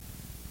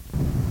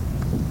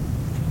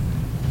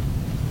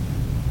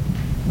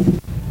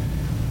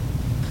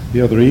The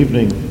other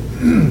evening,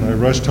 I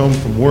rushed home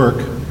from work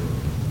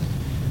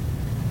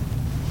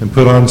and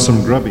put on some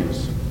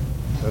grubbies.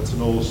 That's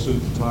an old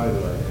suit and tie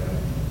that I have.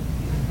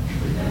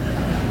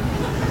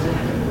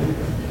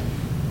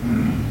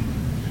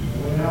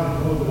 I went out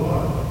and mowed the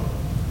lawn.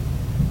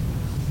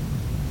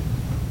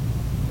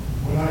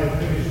 When I had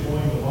finished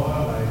mowing the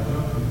lawn, I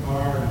jumped in the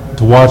car and went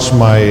to watch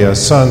my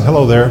son.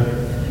 Hello there.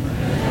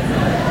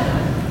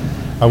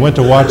 I went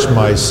to watch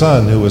my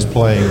son, who was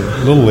playing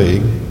Little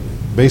League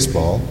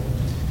baseball.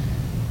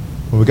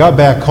 When we got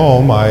back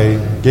home, I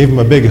gave him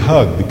a big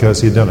hug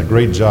because he'd done a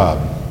great job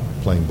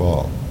playing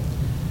ball.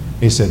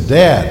 He said,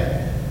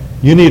 "Dad,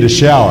 you need a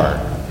shower."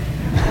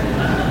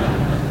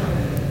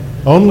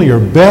 Only your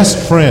best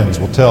friends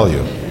will tell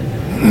you.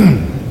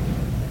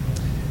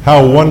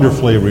 How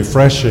wonderfully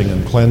refreshing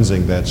and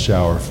cleansing that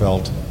shower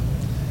felt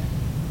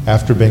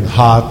after being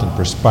hot and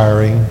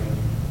perspiring.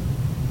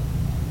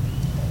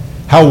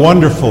 How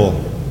wonderful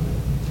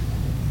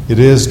it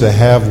is to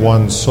have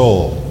one's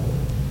soul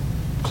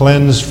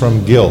cleansed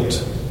from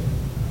guilt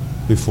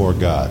before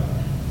God.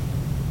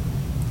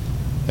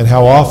 And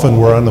how often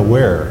we're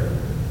unaware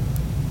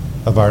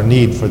of our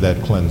need for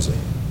that cleansing.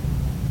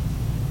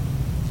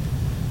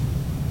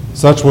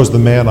 Such was the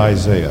man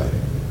Isaiah,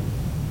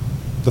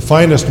 the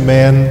finest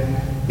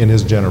man in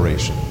his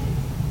generation.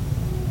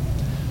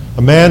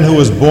 A man who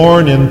was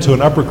born into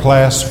an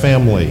upper-class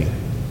family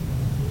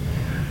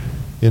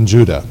in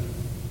Judah.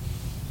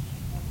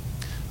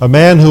 A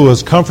man who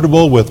was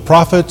comfortable with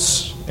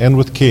prophets and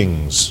with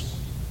kings.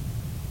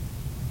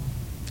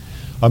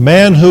 A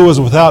man who was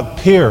without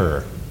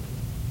peer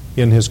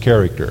in his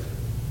character.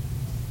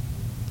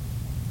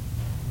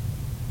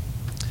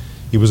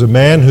 He was a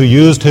man who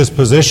used his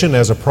position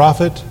as a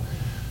prophet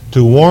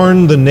to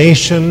warn the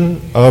nation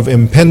of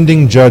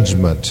impending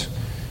judgment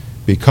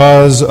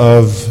because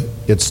of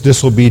its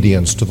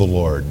disobedience to the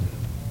Lord.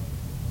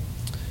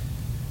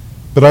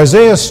 But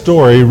Isaiah's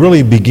story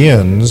really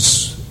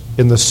begins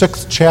in the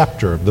 6th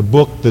chapter of the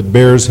book that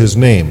bears his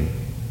name.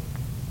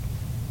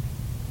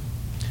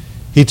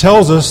 He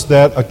tells us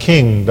that a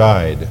king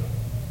died,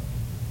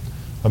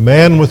 a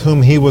man with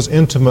whom he was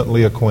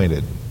intimately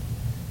acquainted.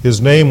 His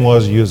name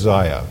was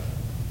Uzziah.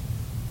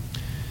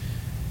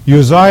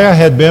 Uzziah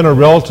had been a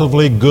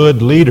relatively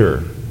good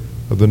leader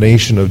of the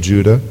nation of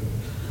Judah.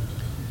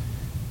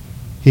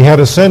 He had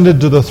ascended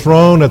to the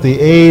throne at the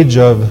age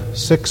of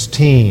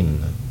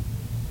 16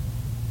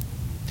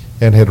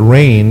 and had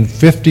reigned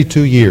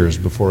 52 years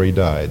before he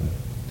died.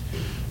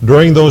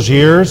 During those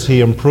years, he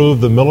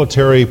improved the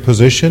military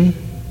position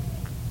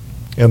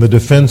and the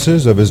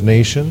defenses of his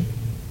nation.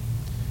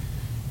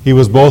 He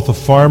was both a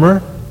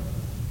farmer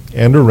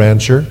and a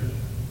rancher.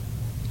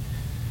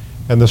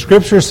 And the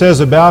Scripture says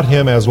about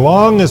him, as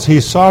long as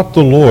he sought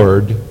the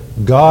Lord,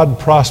 God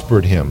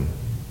prospered him.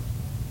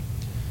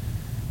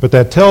 But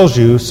that tells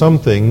you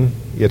something,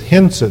 it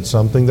hints at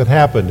something that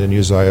happened in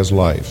Uzziah's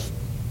life.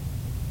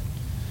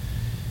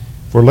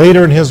 For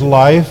later in his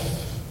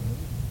life,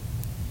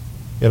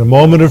 in a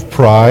moment of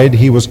pride,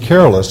 he was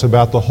careless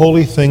about the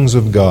holy things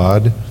of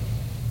God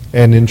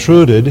and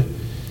intruded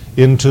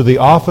into the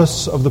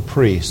office of the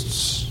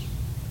priests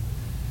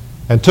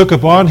and took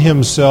upon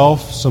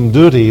himself some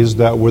duties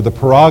that were the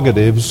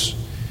prerogatives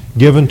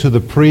given to the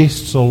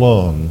priests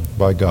alone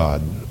by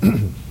God.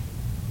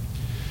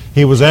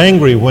 He was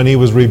angry when he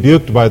was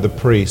rebuked by the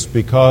priest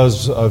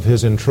because of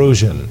his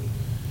intrusion.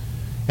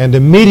 And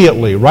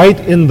immediately, right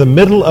in the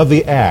middle of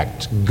the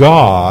act,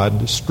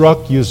 God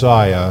struck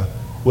Uzziah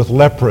with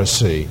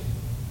leprosy.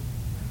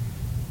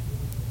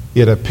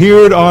 It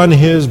appeared on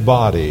his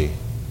body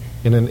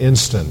in an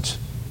instant.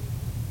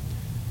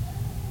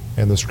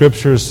 And the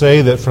Scriptures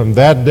say that from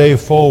that day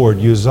forward,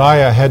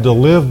 Uzziah had to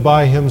live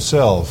by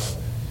himself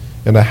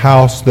in a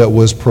house that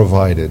was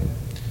provided.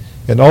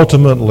 And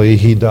ultimately,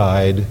 he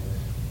died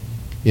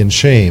in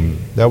shame.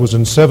 That was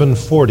in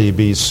 740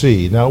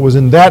 BC. Now, it was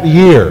in that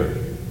year,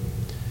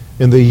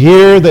 in the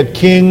year that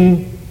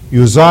King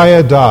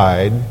Uzziah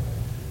died,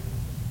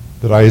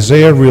 that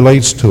Isaiah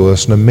relates to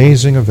us an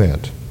amazing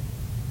event.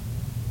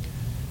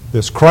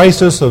 This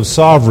crisis of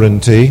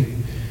sovereignty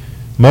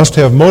must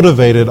have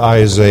motivated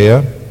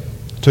Isaiah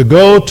to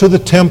go to the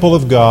temple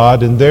of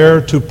God and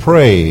there to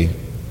pray.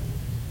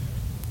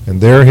 And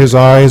there his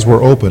eyes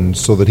were opened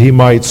so that he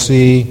might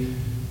see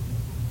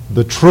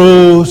the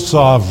true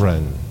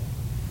sovereign,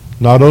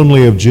 not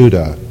only of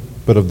Judah,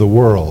 but of the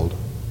world.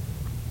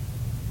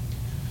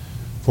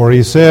 For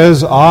he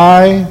says,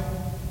 "I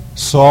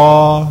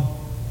saw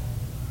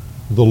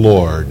the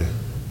Lord."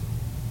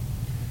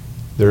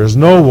 There is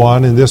no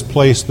one in this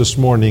place this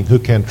morning who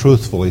can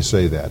truthfully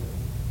say that.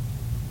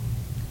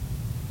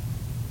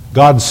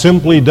 God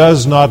simply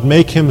does not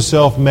make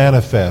himself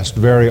manifest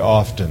very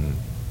often.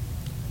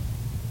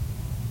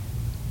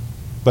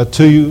 But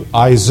to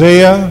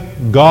Isaiah,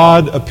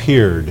 God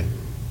appeared.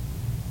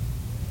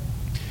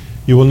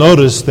 You will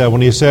notice that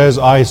when he says,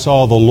 "I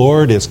saw the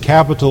Lord," it's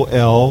capital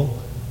L,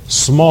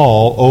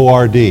 small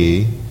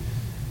O-R-D,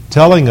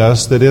 telling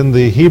us that in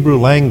the Hebrew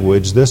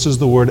language, this is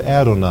the word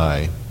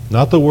Adonai,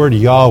 not the word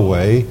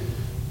Yahweh,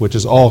 which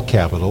is all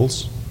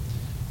capitals,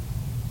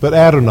 but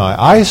Adonai.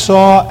 I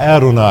saw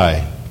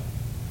Adonai.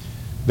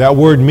 That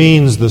word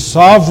means the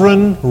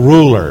sovereign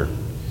ruler.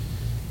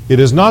 It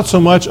is not so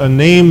much a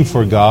name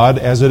for God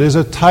as it is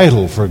a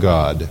title for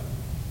God.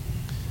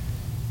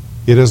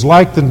 It is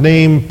like the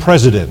name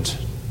President,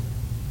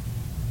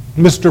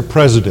 Mr.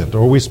 President,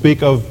 or we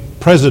speak of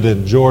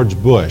President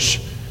George Bush.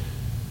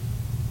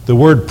 The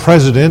word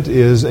President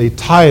is a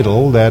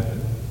title that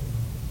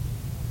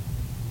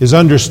is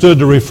understood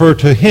to refer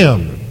to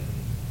him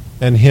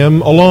and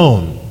him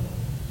alone.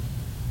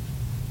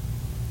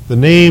 The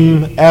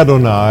name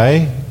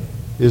Adonai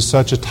is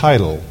such a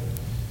title.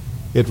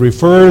 It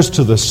refers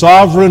to the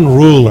sovereign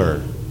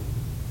ruler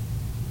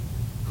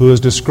who is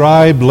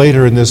described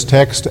later in this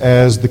text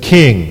as the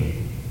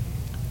King,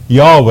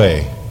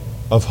 Yahweh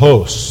of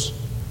hosts,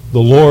 the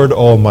Lord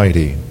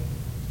Almighty.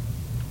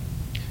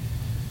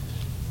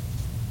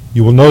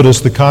 You will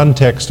notice the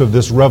context of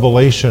this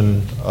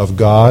revelation of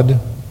God.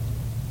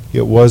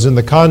 It was in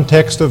the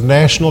context of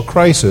national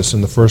crisis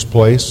in the first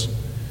place.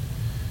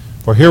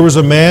 For here was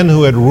a man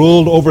who had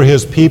ruled over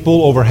his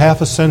people over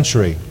half a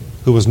century,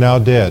 who was now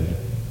dead.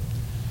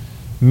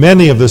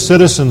 Many of the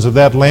citizens of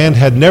that land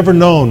had never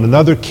known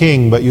another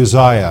king but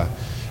Uzziah,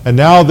 and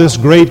now this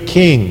great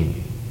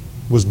king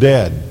was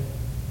dead.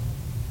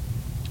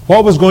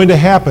 What was going to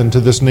happen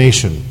to this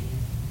nation?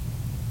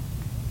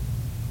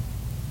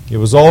 It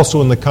was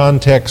also in the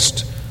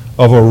context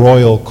of a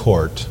royal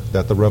court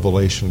that the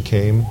revelation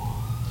came.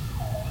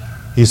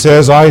 He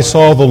says, I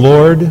saw the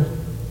Lord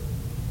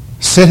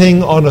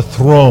sitting on a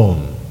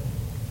throne,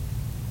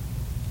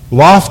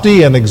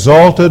 lofty and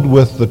exalted,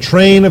 with the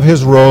train of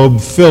his robe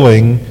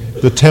filling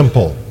the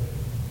temple.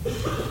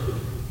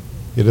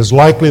 It is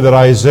likely that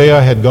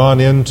Isaiah had gone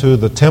into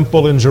the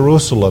temple in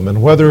Jerusalem,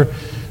 and whether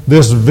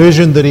this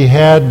vision that he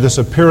had, this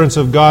appearance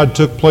of God,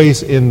 took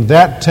place in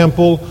that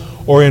temple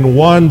or in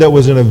one that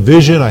was in a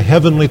vision, a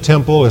heavenly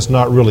temple, is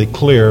not really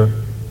clear.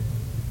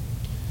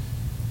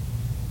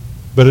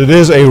 But it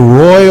is a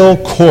royal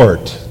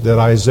court that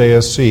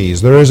Isaiah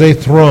sees. There is a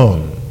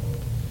throne.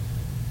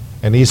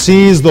 And he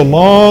sees the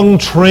long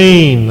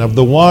train of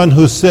the one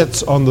who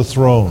sits on the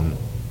throne.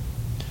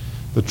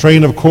 The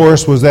train, of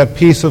course, was that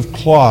piece of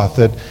cloth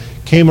that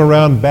came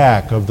around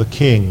back of the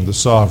king, the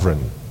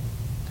sovereign.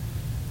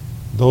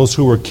 Those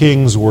who were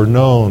kings were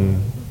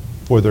known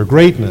for their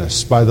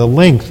greatness by the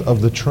length of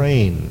the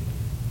train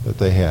that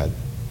they had.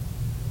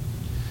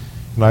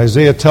 And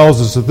Isaiah tells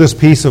us that this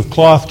piece of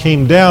cloth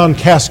came down,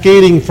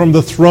 cascading from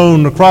the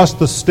throne across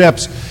the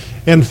steps,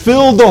 and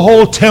filled the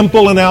whole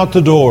temple and out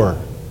the door.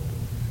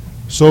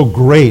 So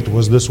great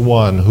was this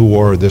one who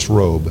wore this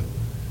robe.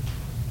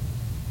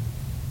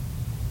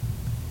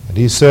 And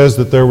he says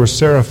that there were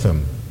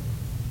seraphim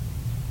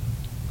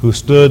who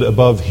stood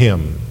above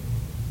him,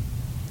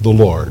 the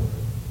Lord.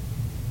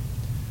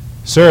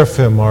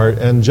 Seraphim are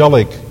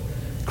angelic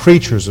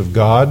creatures of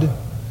God.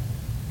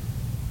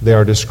 They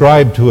are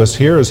described to us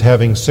here as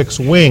having 6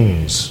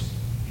 wings.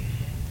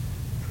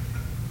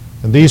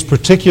 And these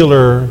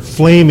particular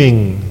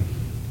flaming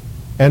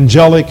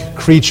angelic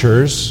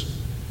creatures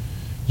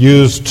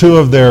use 2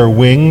 of their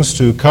wings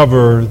to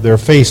cover their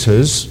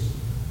faces,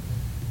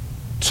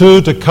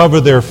 2 to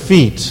cover their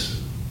feet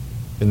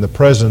in the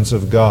presence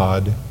of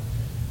God,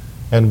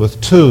 and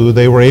with 2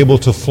 they were able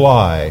to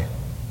fly.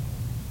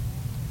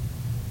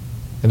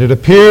 And it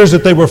appears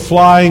that they were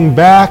flying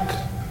back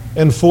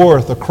and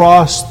forth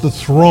across the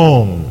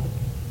throne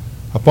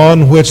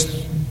upon which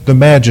the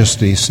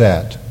Majesty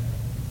sat.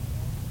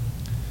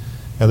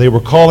 And they were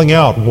calling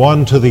out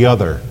one to the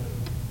other.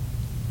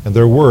 And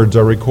their words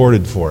are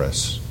recorded for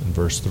us in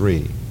verse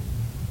 3.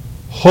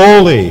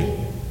 Holy,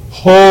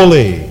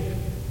 holy,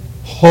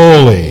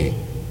 holy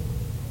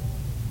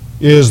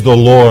is the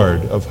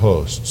Lord of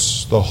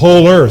hosts. The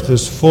whole earth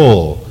is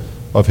full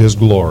of his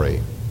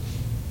glory.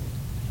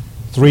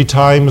 3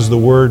 times the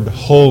word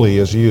holy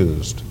is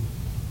used.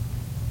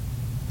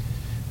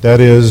 That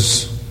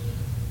is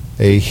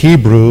a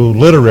Hebrew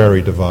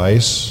literary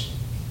device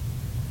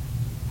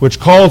which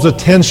calls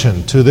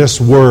attention to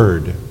this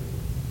word.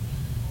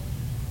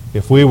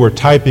 If we were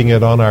typing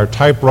it on our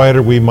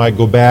typewriter, we might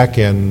go back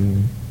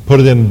and put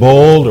it in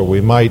bold, or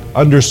we might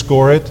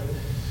underscore it.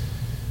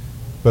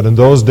 But in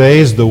those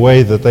days, the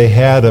way that they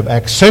had of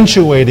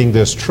accentuating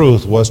this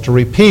truth was to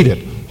repeat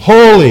it.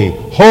 Holy,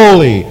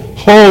 holy,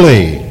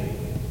 holy.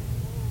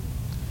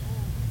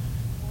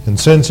 And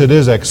since it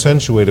is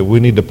accentuated, we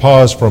need to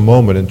pause for a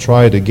moment and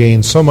try to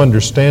gain some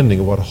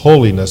understanding of what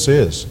holiness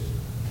is.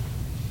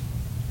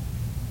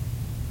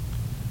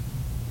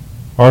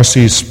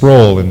 R.C.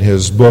 Sproul, in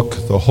his book,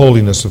 The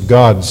Holiness of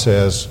God,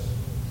 says,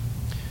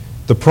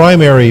 the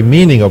primary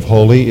meaning of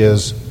holy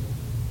is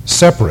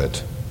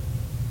separate.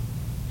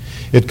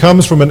 It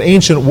comes from an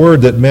ancient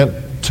word that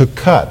meant to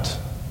cut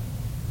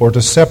or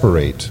to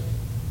separate.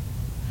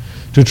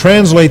 To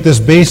translate this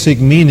basic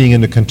meaning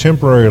into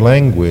contemporary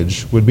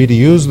language would be to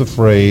use the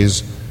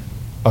phrase,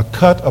 a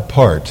cut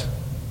apart.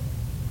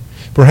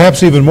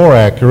 Perhaps even more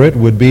accurate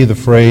would be the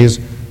phrase,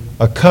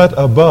 a cut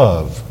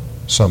above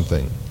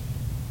something.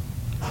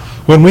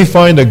 When we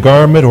find a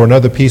garment or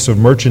another piece of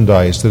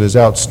merchandise that is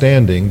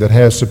outstanding, that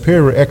has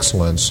superior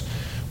excellence,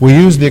 we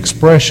use the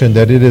expression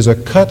that it is a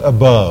cut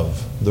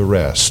above the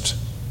rest.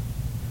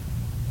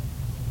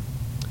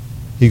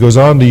 He goes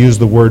on to use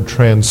the word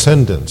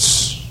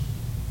transcendence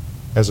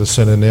as a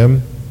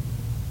synonym.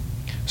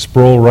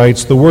 Sproul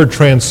writes, the word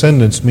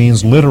transcendence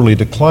means literally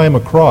to climb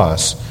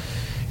across.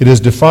 It is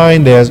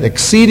defined as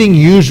exceeding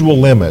usual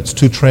limits.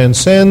 To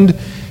transcend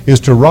is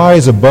to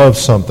rise above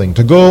something,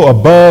 to go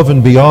above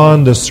and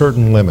beyond a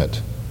certain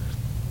limit.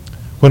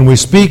 When we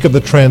speak of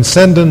the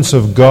transcendence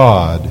of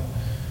God,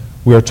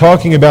 we are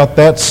talking about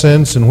that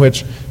sense in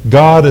which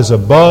God is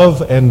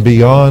above and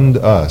beyond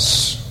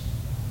us.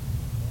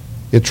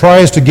 It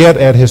tries to get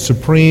at his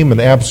supreme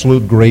and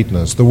absolute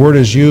greatness. The word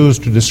is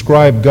used to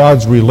describe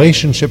God's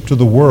relationship to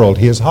the world.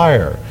 He is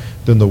higher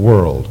than the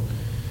world.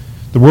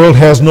 The world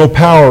has no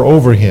power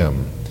over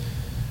him.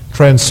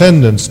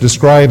 Transcendence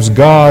describes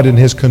God in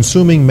his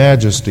consuming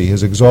majesty,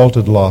 his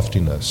exalted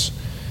loftiness.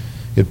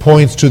 It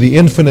points to the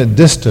infinite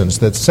distance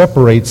that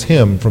separates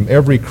him from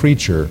every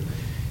creature.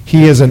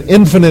 He is an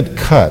infinite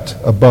cut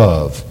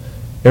above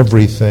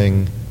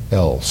everything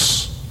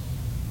else.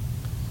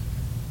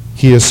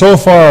 He is so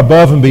far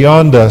above and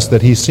beyond us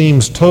that he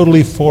seems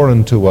totally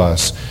foreign to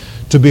us.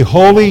 To be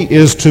holy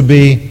is to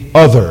be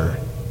other,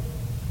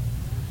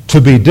 to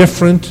be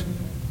different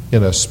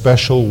in a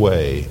special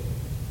way.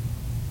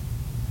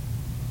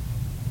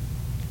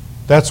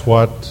 That's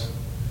what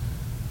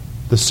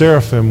the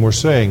seraphim were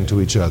saying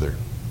to each other.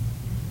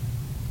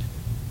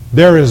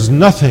 There is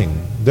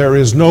nothing, there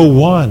is no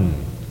one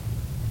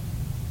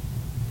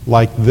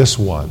like this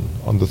one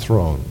on the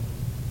throne.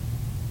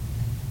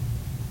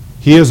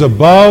 He is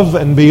above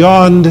and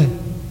beyond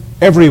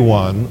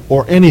everyone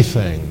or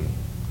anything.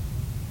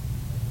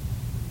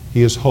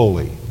 He is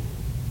holy.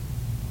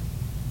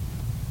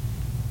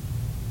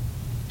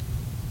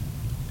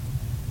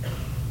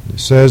 It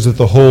says that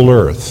the whole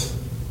earth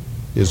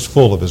is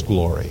full of his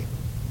glory.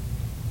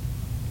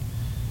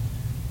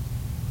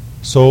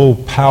 So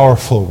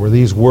powerful were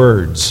these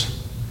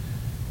words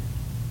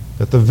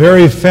that the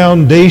very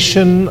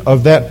foundation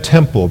of that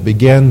temple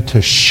began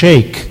to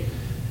shake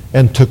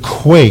and to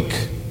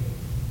quake.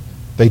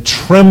 They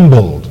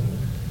trembled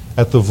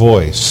at the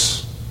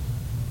voice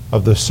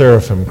of the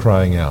seraphim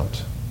crying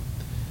out.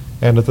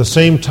 And at the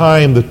same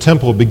time, the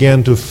temple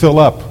began to fill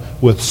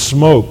up with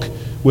smoke,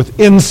 with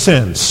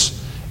incense,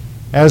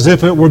 as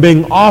if it were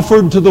being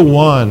offered to the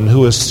one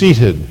who is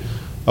seated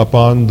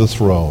upon the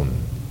throne.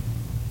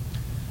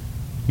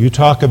 You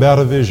talk about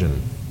a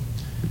vision.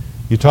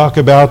 You talk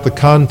about the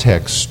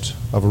context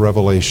of a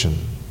revelation.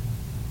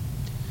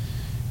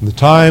 In the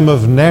time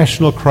of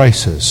national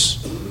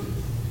crisis,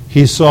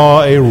 he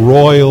saw a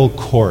royal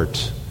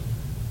court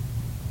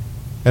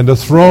and a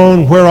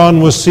throne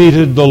whereon was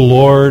seated the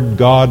Lord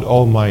God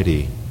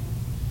Almighty.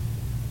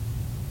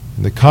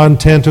 And the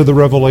content of the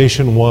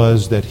revelation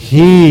was that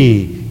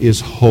he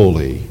is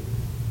holy.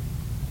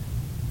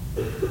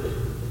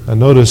 And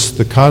notice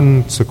the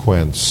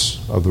consequence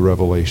of the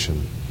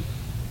revelation.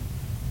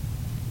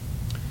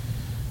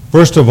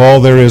 First of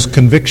all, there is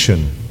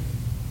conviction.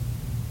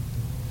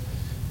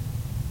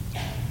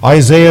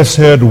 Isaiah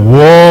said,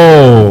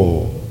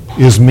 "Woe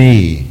is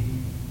me.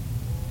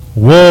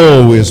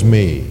 Woe is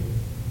me."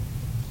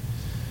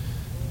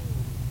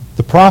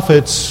 The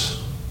prophets,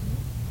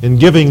 in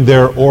giving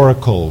their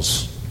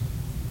oracles,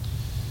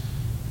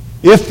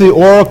 if the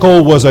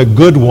oracle was a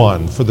good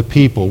one for the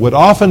people, would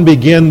often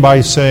begin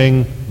by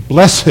saying,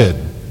 "Blessed."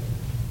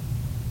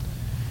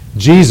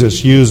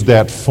 Jesus used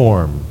that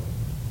form.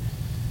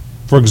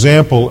 For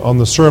example, in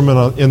the Sermon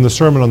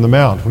on the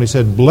Mount, when he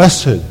said,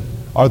 "Blessed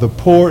are the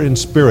poor in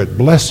spirit,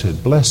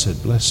 blessed,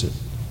 blessed, blessed."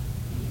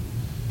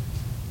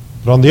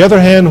 But on the other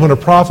hand, when a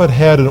prophet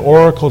had an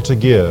oracle to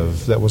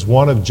give that was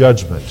one of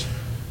judgment,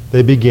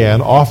 they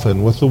began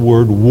often with the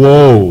word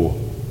woe.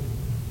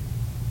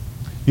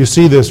 You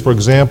see this, for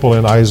example,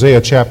 in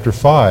Isaiah chapter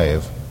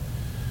 5,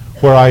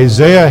 where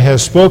Isaiah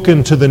has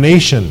spoken to the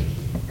nation,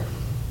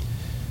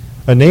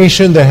 a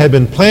nation that had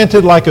been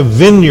planted like a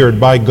vineyard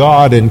by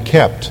God and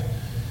kept,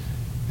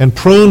 and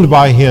pruned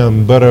by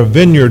him, but a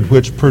vineyard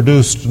which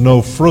produced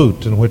no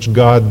fruit, and which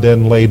God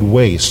then laid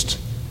waste.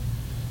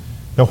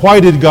 Now, why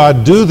did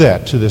God do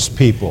that to this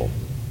people?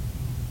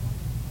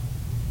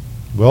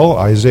 Well,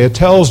 Isaiah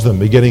tells them,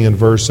 beginning in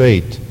verse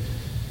 8.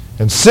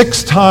 And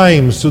 6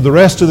 times through the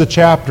rest of the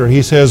chapter,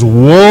 he says,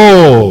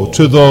 "Woe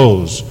to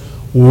those!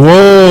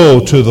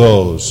 Woe to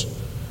those!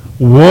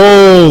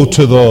 Woe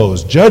to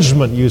those!"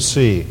 Judgment, you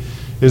see,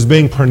 is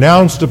being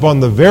pronounced upon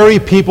the very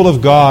people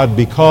of God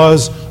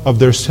because of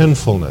their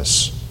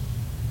sinfulness.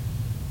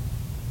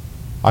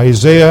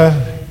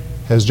 Isaiah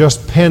has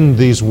just penned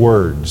these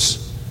words.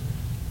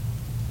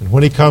 And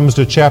when he comes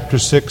to chapter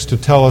 6 to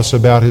tell us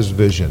about his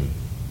vision,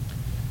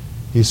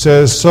 he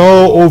says,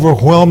 so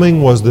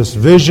overwhelming was this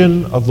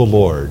vision of the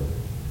Lord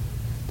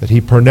that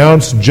he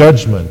pronounced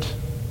judgment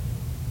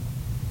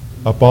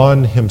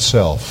upon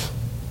himself.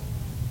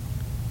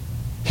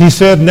 He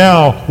said,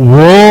 "Now,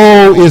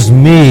 woe is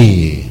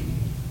me."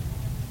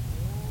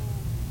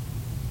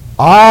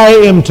 I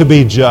am to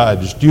be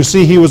judged. You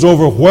see, he was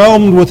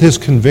overwhelmed with his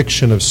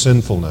conviction of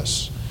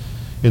sinfulness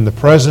in the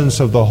presence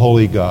of the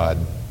holy God.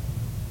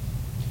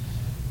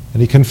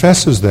 And he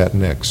confesses that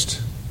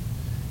next.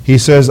 He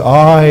says,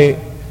 I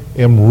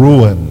am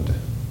ruined.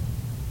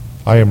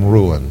 I am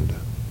ruined.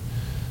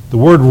 The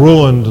word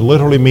ruined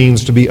literally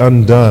means to be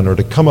undone or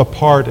to come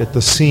apart at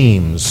the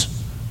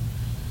seams.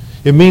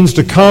 It means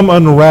to come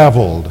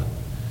unraveled.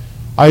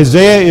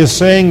 Isaiah is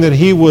saying that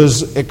he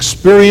was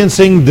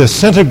experiencing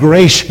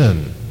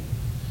disintegration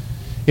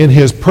in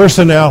his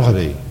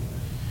personality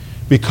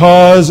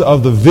because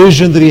of the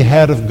vision that he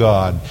had of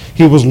God.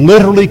 He was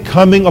literally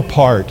coming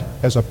apart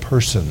as a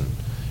person,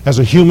 as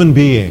a human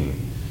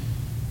being,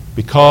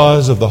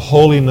 because of the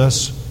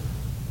holiness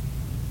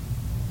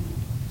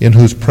in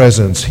whose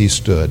presence he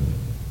stood.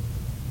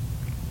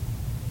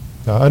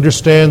 Now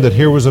understand that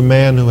here was a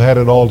man who had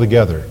it all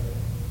together.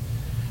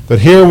 That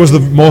here was the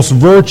most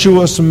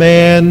virtuous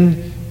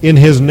man in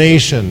his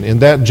nation, in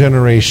that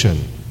generation.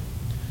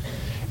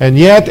 And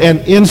yet an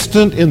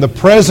instant in the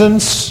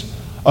presence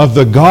of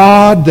the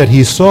God that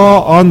he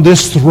saw on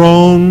this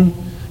throne,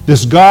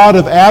 this God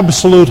of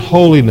absolute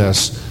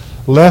holiness,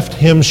 left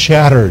him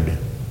shattered.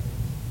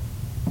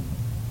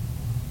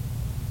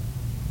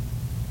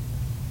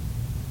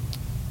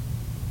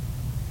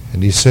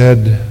 And he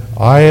said,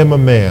 I am a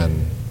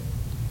man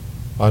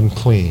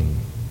unclean.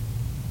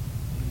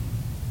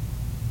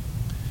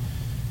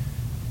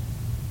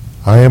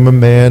 I am a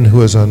man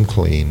who is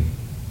unclean.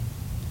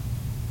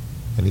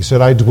 And he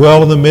said, I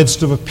dwell in the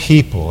midst of a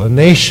people, a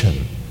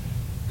nation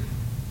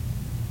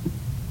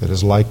that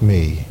is like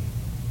me.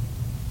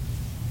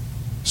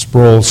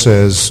 Sproul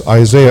says,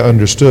 Isaiah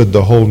understood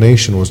the whole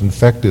nation was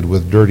infected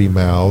with dirty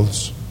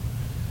mouths.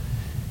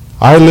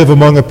 I live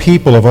among a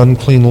people of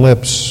unclean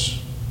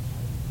lips,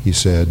 he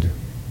said.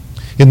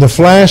 In the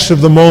flash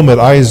of the moment,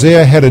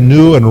 Isaiah had a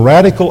new and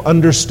radical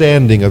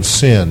understanding of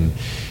sin.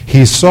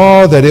 He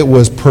saw that it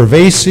was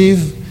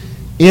pervasive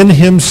in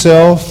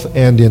himself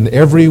and in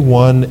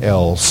everyone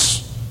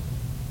else.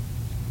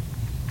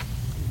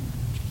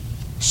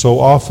 So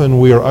often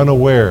we are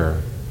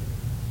unaware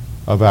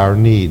of our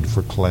need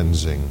for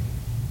cleansing.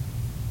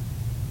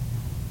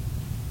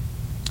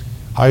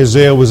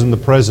 Isaiah was in the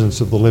presence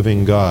of the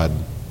living God.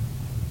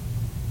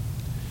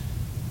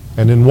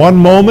 And in one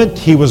moment,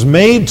 he was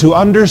made to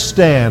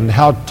understand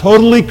how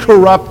totally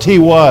corrupt he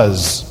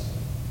was.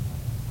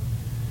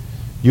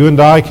 You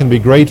and I can be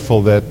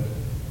grateful that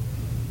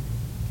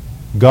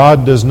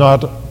God does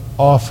not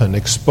often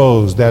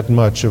expose that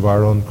much of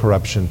our own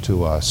corruption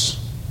to us.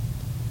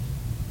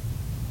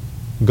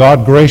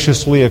 God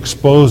graciously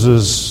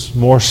exposes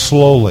more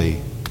slowly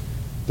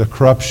the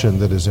corruption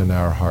that is in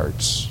our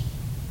hearts.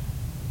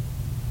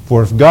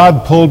 For if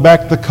God pulled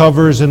back the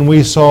covers and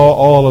we saw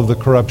all of the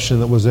corruption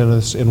that was in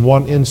us in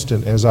one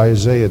instant, as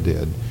Isaiah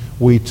did,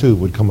 we too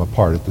would come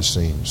apart at the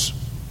seams.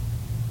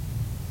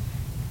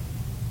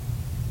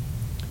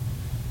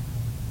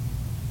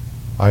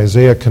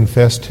 Isaiah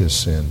confessed his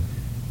sin.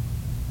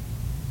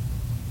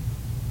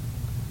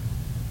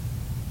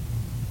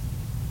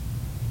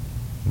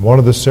 One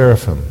of the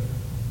seraphim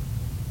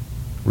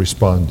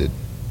responded.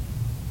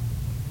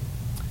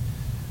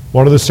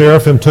 One of the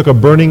seraphim took a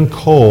burning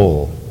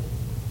coal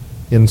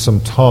in some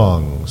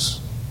tongs,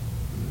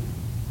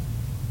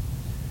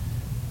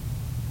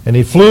 and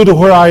he flew to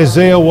where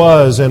Isaiah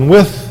was, and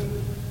with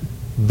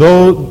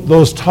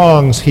those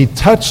tongs he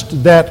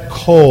touched that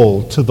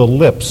coal to the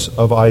lips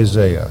of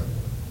Isaiah.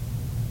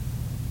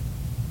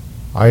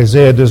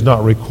 Isaiah does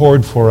not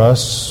record for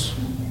us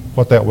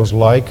what that was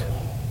like.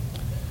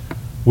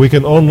 We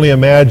can only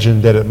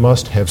imagine that it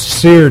must have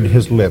seared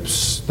his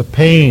lips. The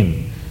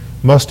pain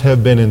must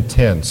have been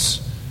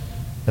intense.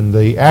 And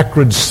the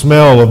acrid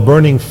smell of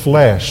burning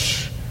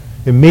flesh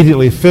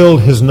immediately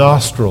filled his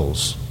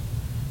nostrils.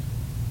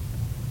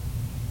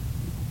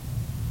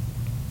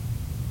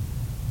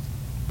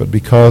 But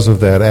because of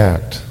that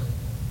act,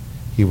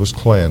 he was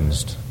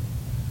cleansed.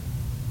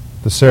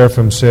 The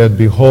seraphim said,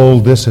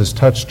 Behold, this has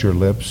touched your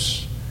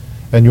lips,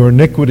 and your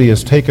iniquity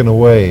is taken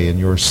away, and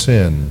your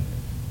sin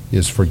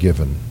is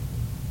forgiven.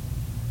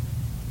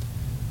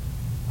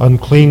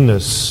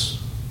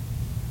 Uncleanness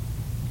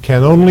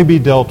can only be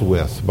dealt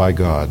with by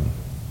God.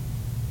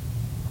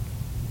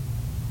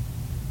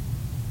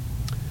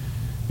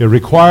 It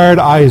required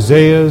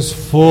Isaiah's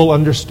full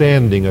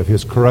understanding of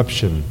his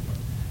corruption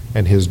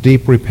and his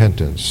deep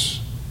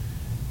repentance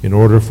in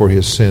order for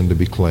his sin to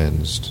be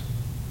cleansed.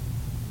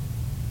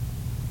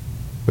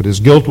 But his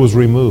guilt was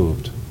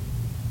removed.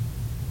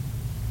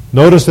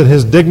 Notice that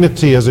his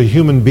dignity as a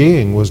human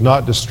being was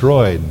not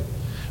destroyed,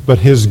 but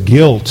his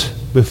guilt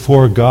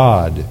before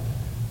God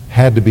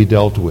had to be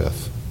dealt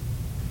with.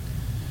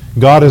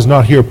 God is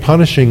not here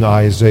punishing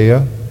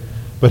Isaiah,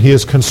 but he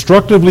is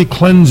constructively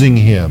cleansing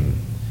him.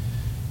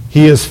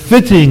 He is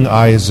fitting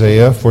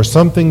Isaiah for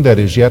something that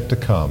is yet to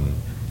come.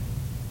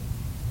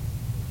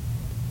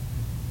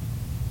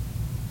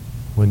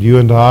 When you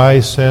and I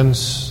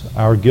sense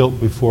our guilt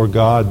before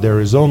God, there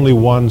is only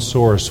one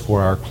source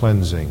for our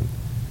cleansing,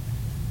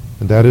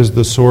 And that is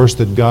the source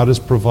that God has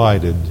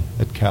provided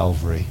at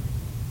Calvary,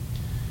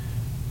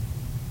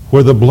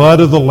 where the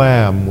blood of the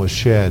Lamb was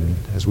shed,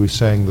 as we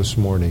sang this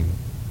morning,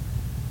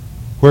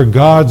 where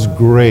God's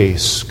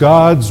grace,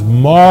 God's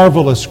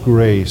marvelous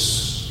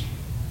grace,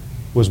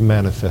 was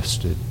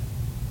manifested,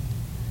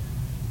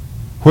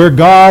 where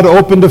God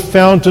opened a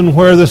fountain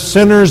where the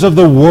sinners of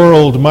the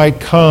world might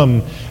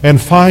come and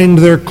find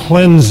their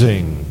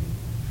cleansing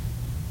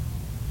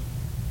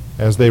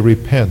as they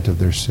repent of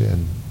their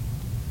sin.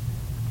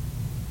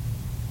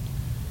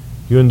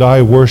 You and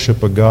I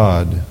worship a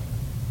God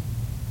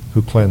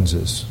who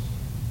cleanses.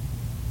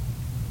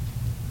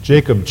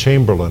 Jacob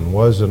Chamberlain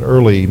was an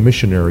early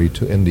missionary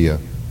to India.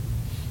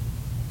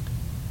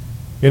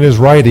 In his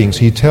writings,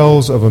 he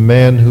tells of a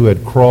man who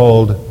had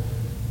crawled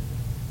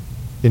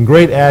in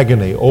great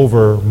agony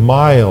over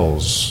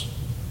miles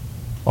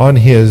on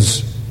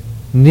his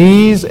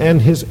knees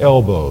and his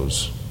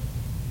elbows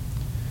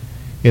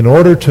in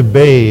order to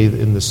bathe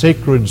in the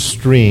sacred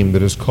stream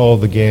that is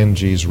called the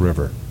Ganges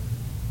River.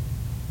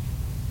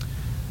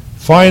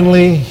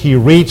 Finally, he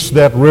reached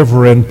that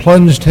river and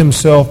plunged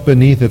himself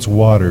beneath its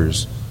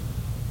waters,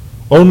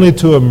 only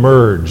to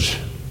emerge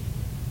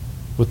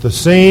with the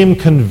same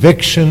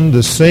conviction,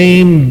 the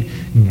same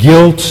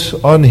guilt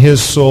on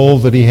his soul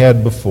that he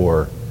had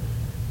before.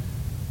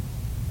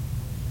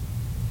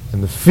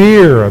 And the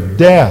fear of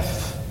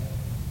death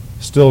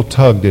still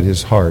tugged at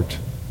his heart.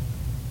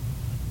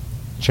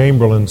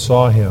 Chamberlain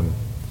saw him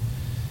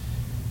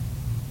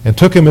and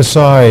took him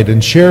aside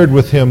and shared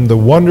with him the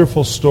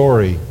wonderful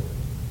story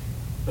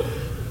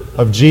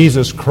of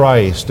Jesus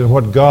Christ and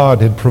what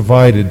God had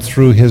provided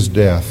through his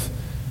death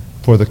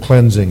for the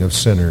cleansing of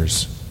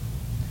sinners.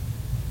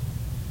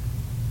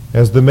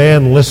 As the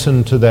man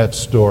listened to that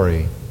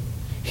story,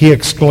 he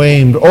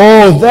exclaimed,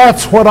 "Oh,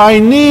 that's what I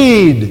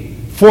need,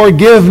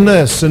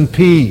 forgiveness and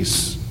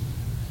peace."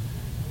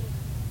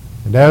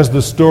 And as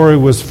the story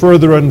was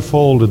further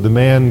unfolded, the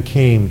man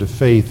came to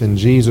faith in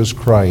Jesus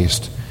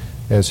Christ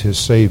as his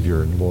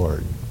Savior and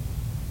Lord.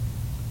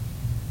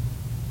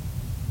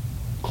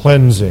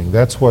 Cleansing,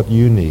 that's what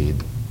you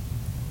need.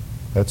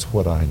 That's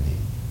what I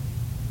need.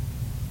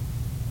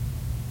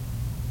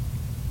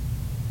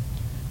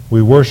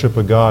 We worship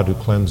a God who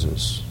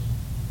cleanses.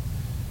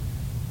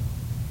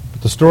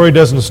 But the story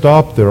doesn't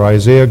stop there.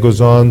 Isaiah goes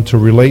on to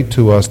relate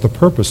to us the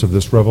purpose of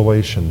this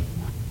revelation.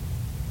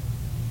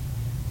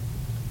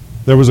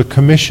 There was a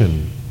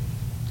commission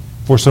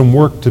for some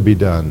work to be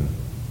done.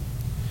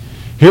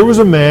 Here was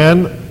a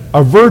man,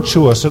 a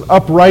virtuous and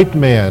upright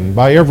man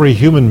by every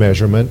human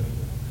measurement,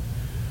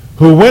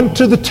 who went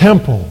to the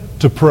temple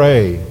to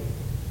pray.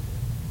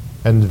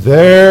 And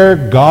there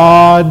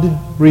God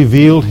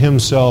revealed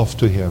himself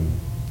to him.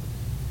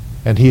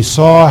 And he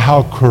saw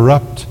how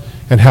corrupt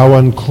and how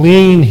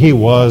unclean he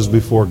was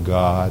before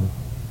God.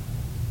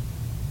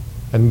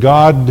 And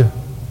God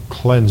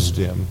cleansed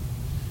him.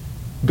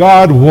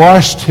 God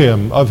washed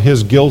him of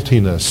his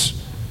guiltiness.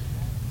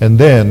 And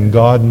then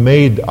God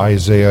made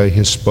Isaiah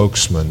his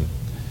spokesman.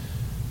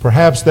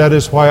 Perhaps that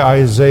is why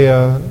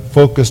Isaiah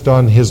focused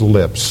on his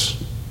lips.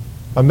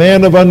 A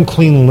man of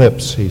unclean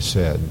lips, he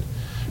said.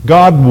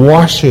 God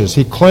washes,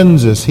 he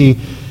cleanses, he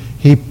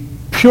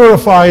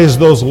purifies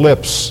those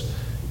lips.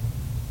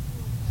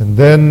 And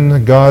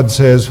then God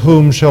says,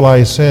 "Whom shall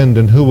I send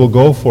and who will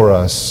go for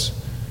us?"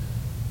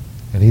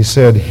 And he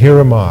said, "Here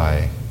am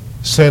I,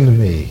 send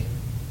me."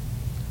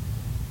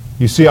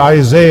 You see,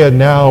 Isaiah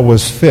now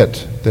was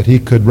fit that he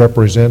could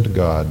represent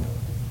God.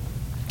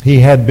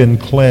 He had been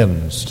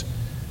cleansed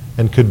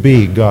and could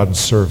be God's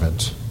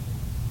servant.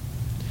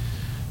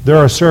 There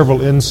are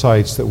several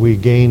insights that we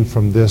gain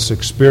from this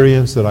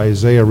experience that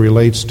Isaiah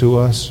relates to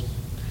us.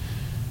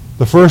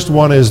 The first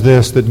one is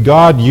this, that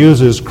God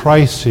uses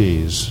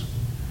crises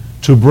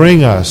to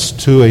bring us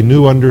to a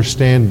new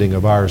understanding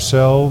of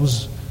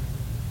ourselves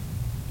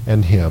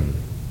and Him.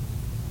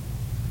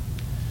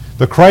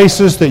 The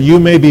crisis that you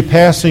may be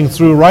passing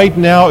through right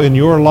now in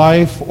your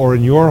life or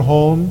in your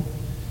home,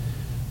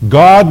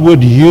 God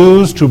would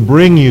use to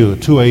bring you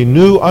to a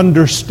new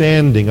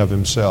understanding of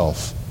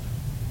Himself.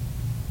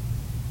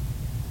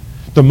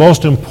 The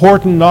most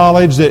important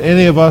knowledge that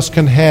any of us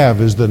can have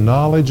is the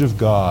knowledge of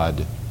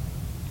God.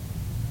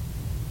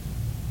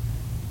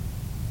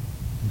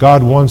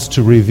 God wants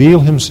to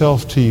reveal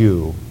Himself to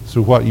you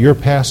through what you're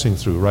passing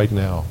through right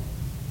now.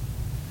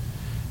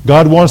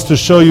 God wants to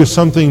show you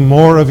something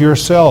more of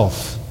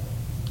yourself.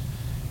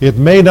 It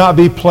may not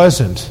be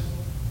pleasant.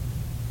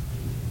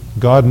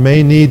 God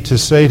may need to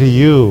say to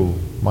you,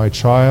 "My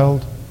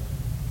child,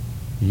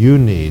 you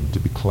need to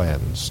be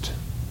cleansed."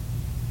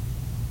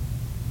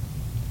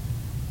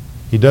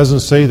 He doesn't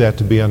say that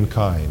to be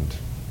unkind,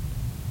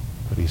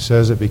 but He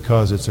says it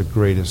because it's the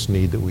greatest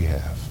need that we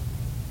have.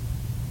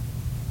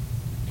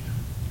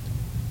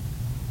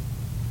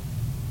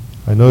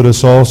 I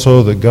notice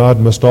also that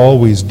God must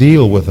always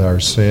deal with our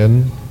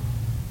sin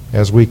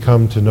as we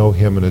come to know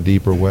Him in a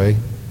deeper way.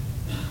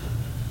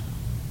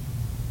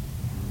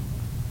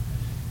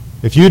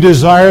 If you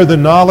desire the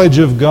knowledge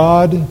of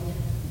God,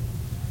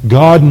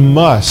 God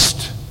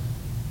must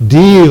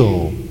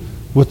deal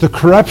with the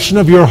corruption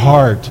of your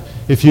heart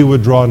if you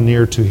would draw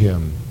near to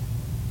Him.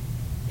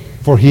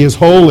 For He is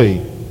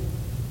holy.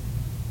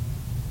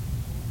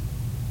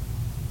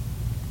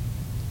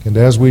 And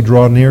as we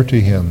draw near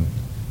to Him,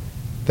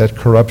 that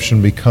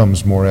corruption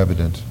becomes more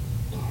evident.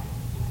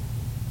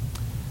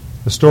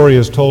 The story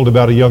is told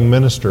about a young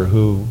minister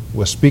who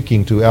was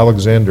speaking to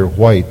Alexander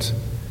White,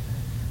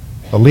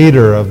 a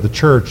leader of the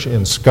church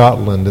in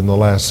Scotland in the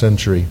last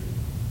century.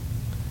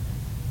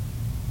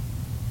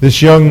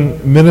 This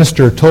young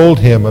minister told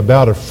him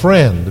about a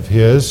friend of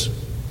his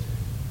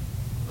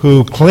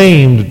who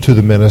claimed to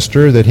the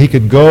minister that he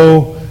could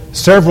go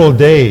several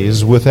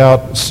days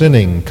without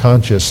sinning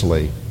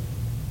consciously.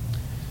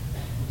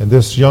 And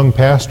this young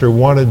pastor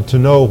wanted to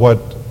know what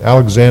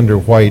Alexander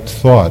White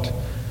thought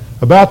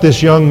about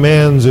this young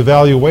man's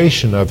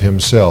evaluation of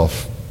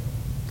himself.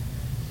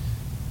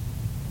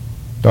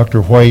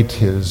 Dr. White,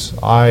 his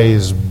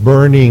eyes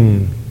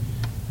burning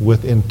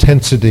with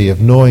intensity of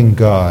knowing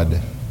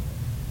God,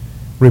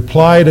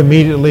 replied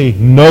immediately,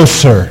 "No,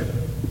 sir.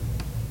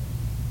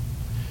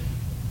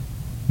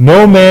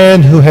 No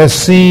man who has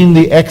seen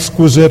the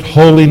exquisite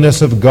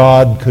holiness of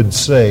God could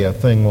say a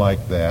thing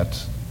like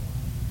that."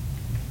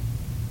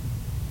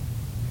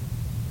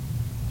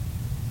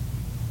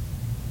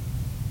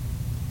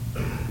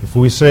 If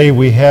we say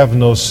we have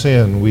no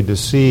sin, we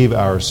deceive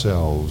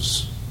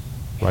ourselves,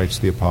 writes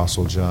the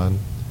Apostle John.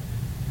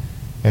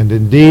 And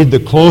indeed, the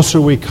closer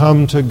we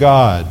come to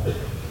God,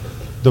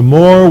 the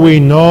more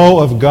we know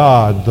of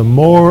God, the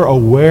more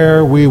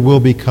aware we will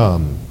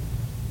become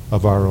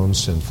of our own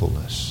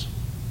sinfulness.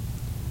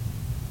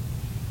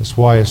 That's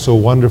why it's so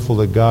wonderful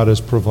that God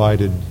has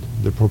provided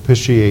the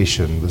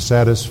propitiation, the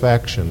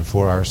satisfaction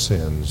for our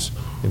sins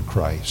in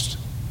Christ.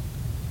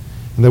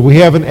 And that we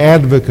have an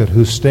advocate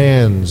who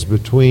stands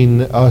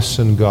between us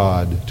and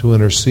God to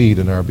intercede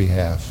in our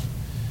behalf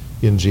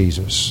in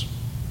Jesus.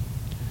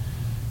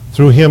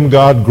 Through Him,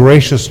 God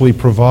graciously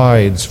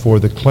provides for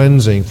the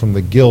cleansing from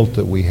the guilt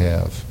that we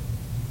have.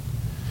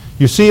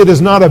 You see, it is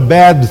not a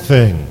bad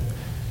thing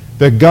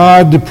that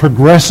God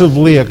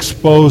progressively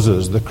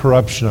exposes the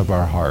corruption of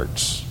our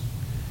hearts.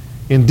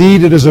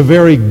 Indeed, it is a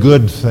very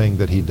good thing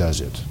that He does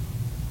it.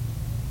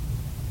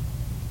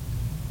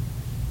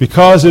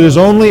 Because it is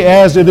only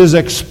as it is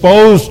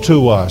exposed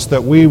to us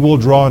that we will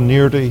draw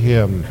near to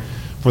Him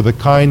for the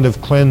kind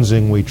of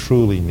cleansing we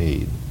truly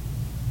need.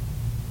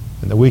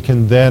 And that we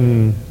can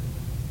then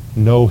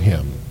know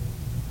Him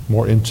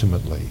more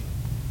intimately.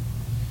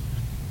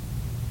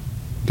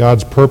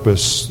 God's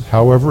purpose,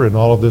 however, in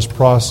all of this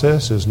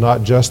process is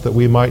not just that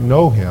we might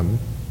know Him.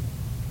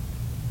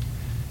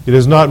 It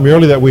is not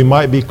merely that we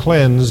might be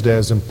cleansed,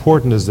 as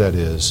important as that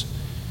is.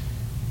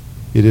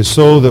 It is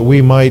so that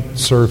we might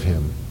serve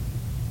Him.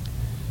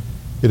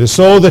 It is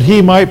so that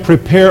He might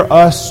prepare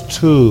us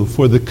too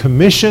for the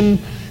commission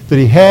that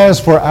He has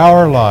for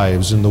our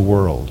lives in the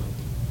world.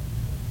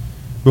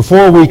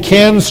 Before we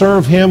can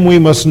serve Him, we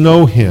must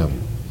know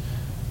Him.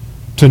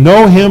 To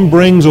know Him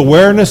brings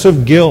awareness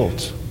of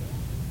guilt.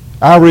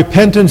 Our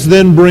repentance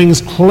then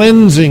brings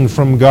cleansing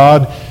from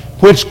God,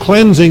 which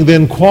cleansing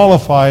then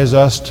qualifies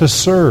us to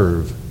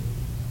serve.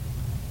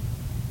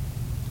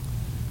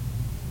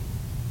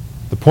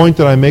 The point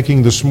that I'm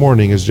making this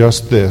morning is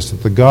just this,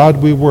 that the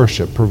God we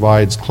worship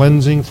provides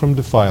cleansing from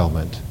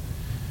defilement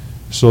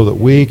so that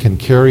we can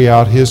carry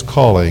out His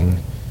calling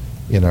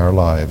in our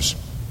lives.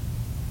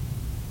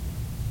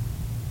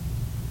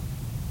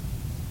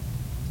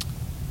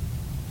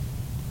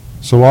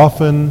 So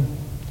often,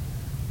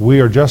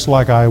 we are just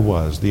like I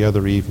was the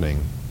other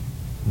evening,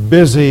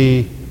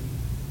 busy,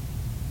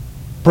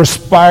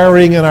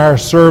 perspiring in our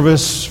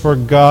service for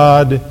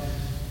God,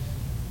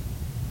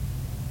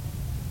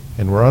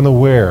 and we're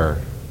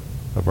unaware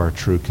of our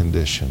true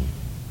condition.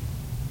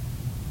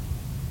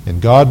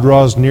 And God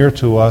draws near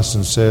to us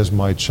and says,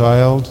 "My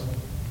child,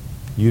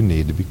 you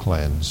need to be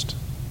cleansed.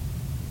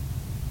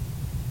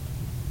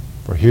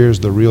 For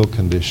here's the real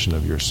condition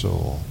of your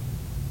soul."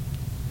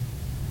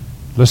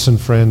 Listen,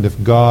 friend,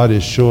 if God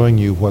is showing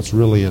you what's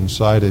really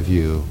inside of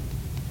you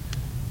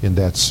in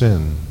that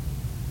sin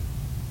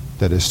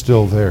that is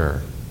still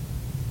there,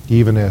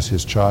 even as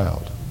His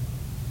child,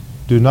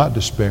 do not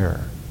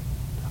despair.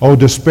 Oh,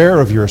 despair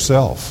of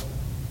yourself,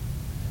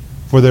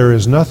 for there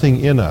is nothing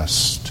in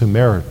us to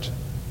merit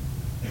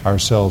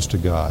ourselves to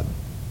God.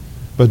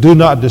 But do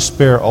not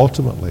despair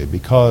ultimately,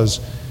 because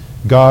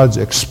God's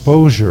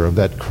exposure of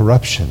that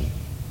corruption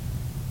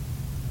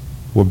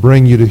will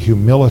bring you to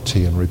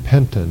humility and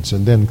repentance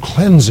and then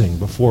cleansing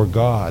before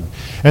God.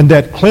 And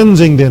that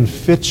cleansing then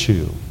fits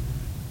you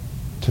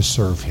to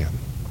serve Him.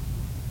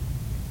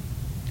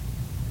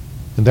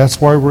 And that's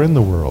why we're in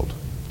the world.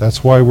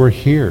 That's why we're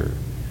here,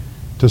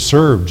 to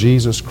serve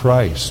Jesus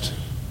Christ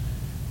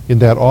in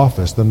that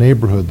office, the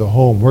neighborhood, the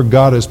home, where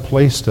God has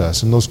placed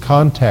us, and those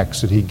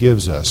contacts that He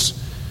gives us.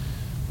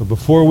 But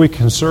before we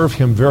can serve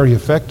Him very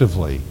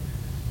effectively,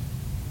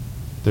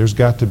 there's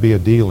got to be a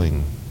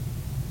dealing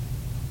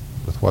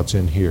with what's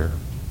in here.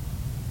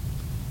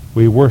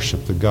 We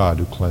worship the God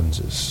who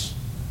cleanses.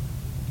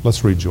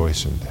 Let's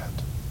rejoice in that.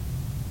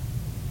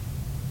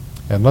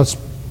 And let's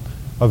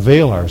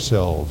avail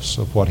ourselves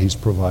of what He's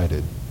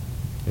provided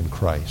in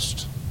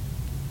Christ.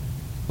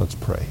 Let's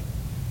pray.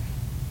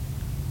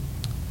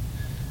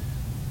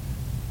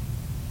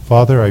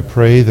 Father, I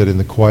pray that in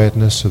the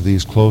quietness of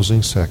these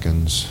closing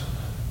seconds,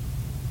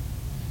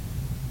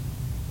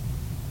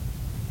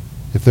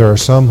 if there are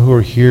some who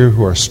are here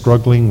who are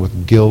struggling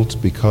with guilt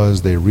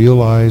because they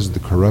realize the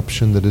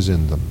corruption that is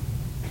in them,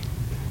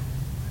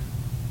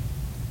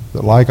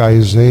 that like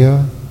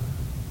Isaiah,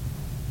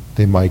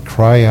 they might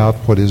cry out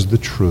what is the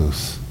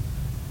truth,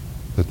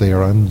 that they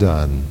are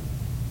undone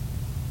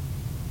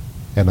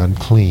and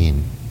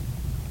unclean,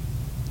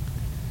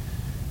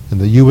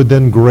 and that you would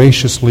then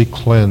graciously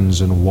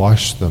cleanse and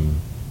wash them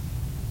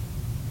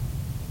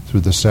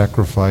through the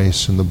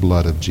sacrifice and the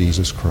blood of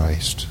Jesus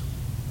Christ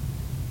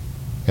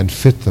and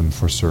fit them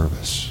for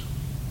service.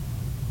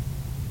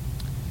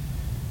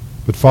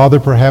 But Father,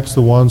 perhaps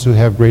the ones who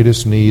have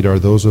greatest need are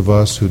those of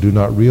us who do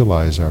not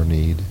realize our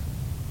need,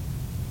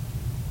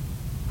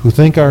 who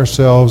think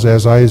ourselves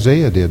as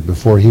Isaiah did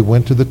before he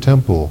went to the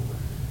temple,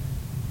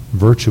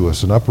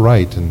 virtuous and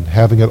upright and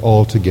having it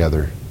all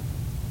together.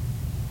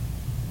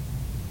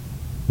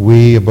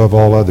 We, above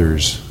all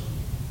others,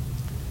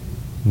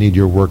 need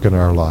your work in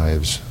our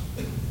lives,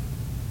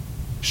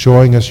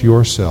 showing us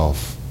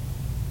yourself,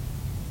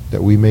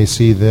 that we may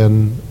see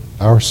then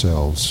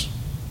ourselves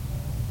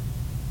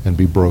and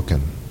be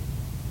broken.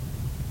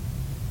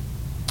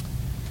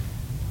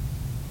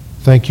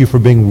 Thank you for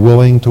being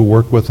willing to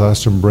work with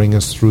us and bring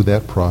us through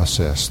that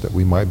process, that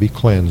we might be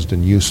cleansed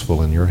and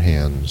useful in your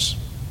hands.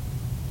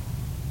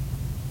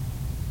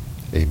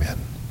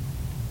 Amen.